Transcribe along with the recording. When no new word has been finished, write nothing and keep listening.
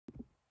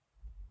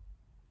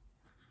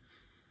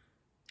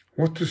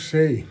What to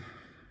say,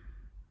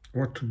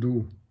 what to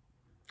do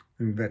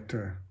in that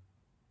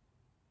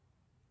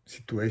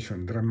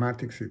situation,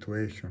 dramatic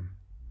situation.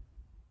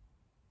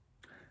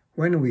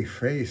 When we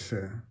face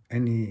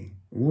any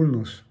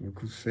illness, we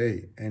could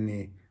say,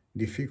 any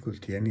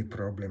difficulty, any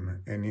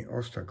problem, any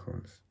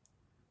obstacles,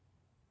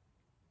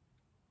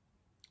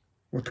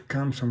 what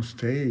comes on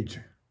stage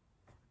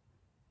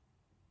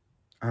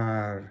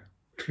are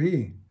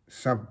three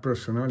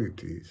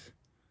sub-personalities: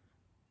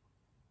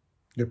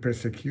 the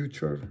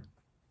persecutor,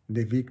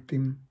 the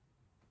victim,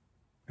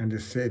 and the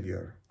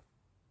savior.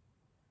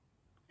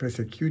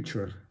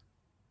 Persecutor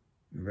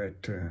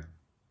that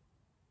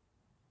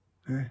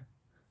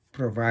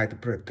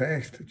provide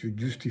pretext to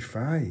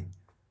justify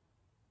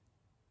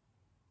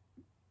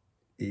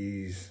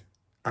his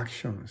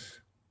actions.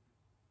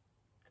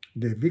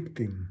 The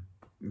victim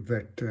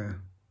that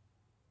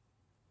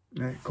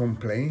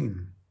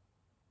complain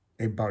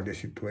about the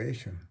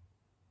situation,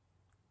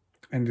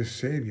 and the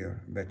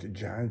savior that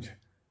judge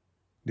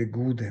the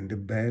good and the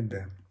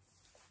bad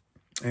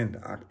and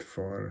act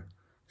for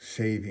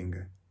saving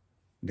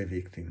the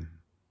victim.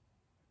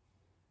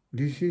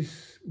 This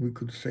is, we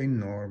could say,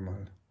 normal,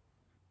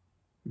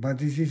 but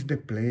this is the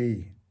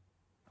play.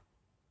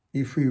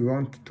 If we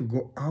want to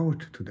go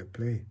out to the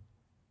play,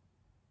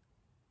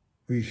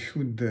 we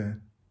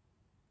should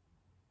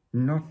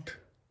not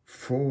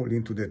fall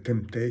into the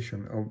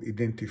temptation of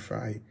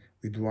identify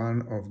with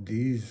one of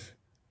these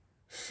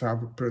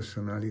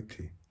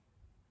sub-personality.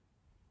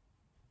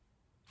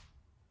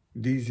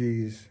 This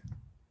is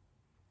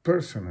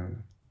personal.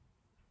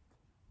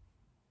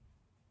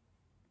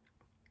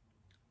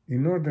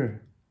 In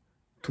order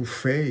to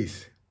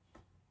face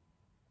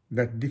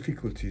that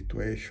difficult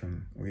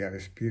situation we are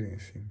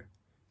experiencing,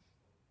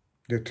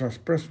 the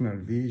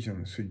transpersonal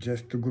vision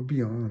suggests to go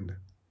beyond,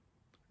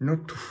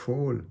 not to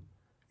fall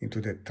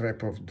into the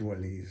trap of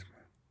dualism,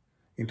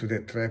 into the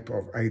trap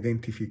of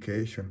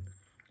identification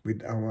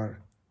with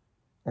our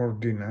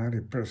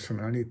ordinary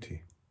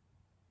personality,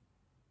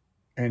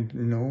 and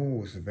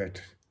knows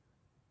that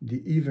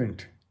the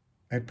event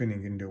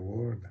happening in the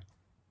world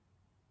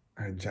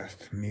are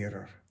just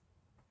mirror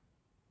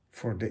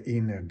for the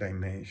inner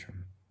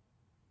dimension.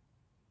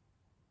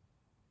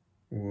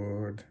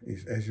 World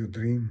is as you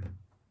dream.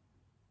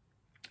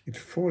 It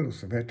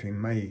follows that in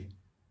my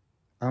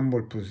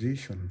humble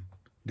position,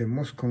 the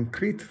most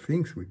concrete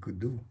things we could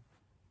do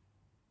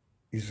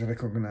is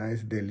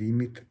recognize the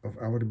limit of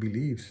our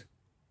beliefs,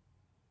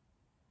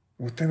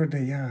 whatever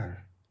they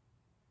are.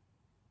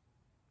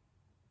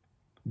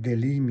 The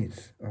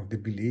limits of the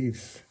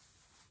beliefs,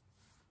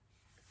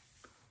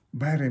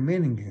 by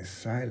remaining in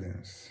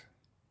silence,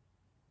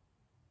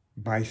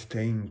 by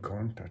staying in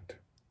contact,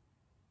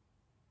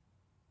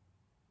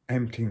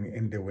 emptying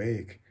in the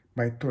wake,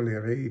 by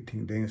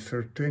tolerating the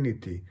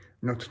uncertainty,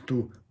 not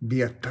to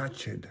be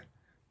attached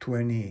to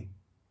any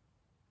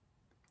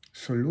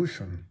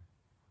solution,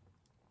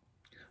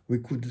 we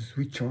could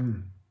switch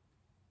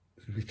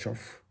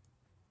off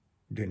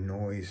the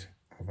noise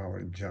of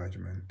our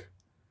judgment,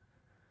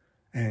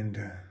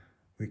 and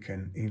we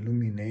can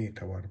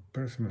illuminate our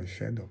personal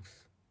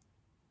shadows,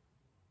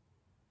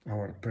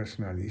 our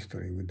personal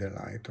history with the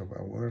light of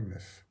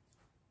awareness.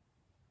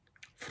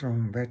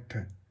 From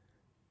that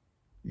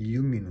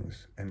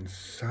luminous and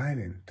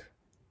silent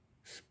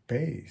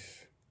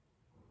space,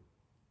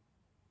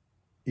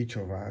 each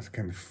of us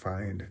can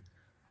find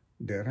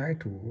the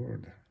right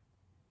word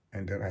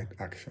and the right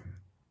action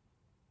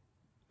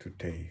to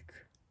take.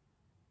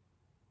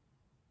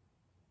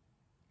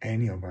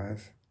 Any of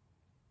us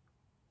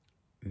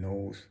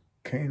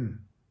can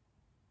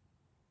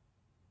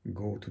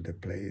go to the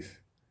place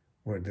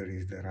where there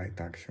is the right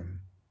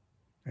action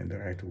and the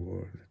right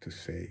word to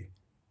say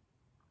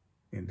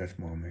in that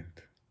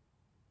moment.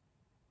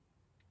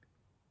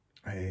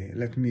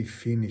 Let me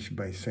finish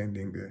by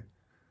sending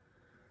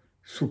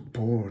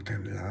support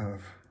and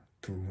love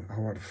to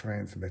our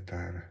friends that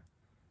are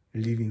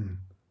living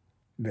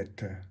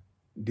that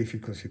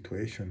difficult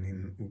situation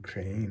in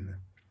Ukraine.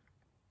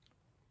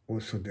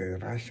 Also the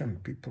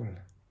Russian people,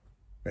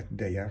 that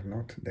they are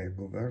not their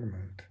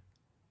government.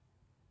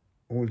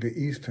 All the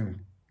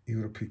Eastern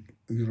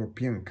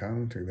European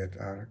countries that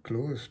are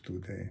close to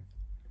the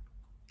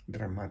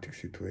dramatic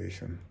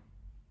situation.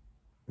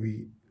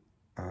 We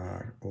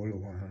are all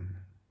one.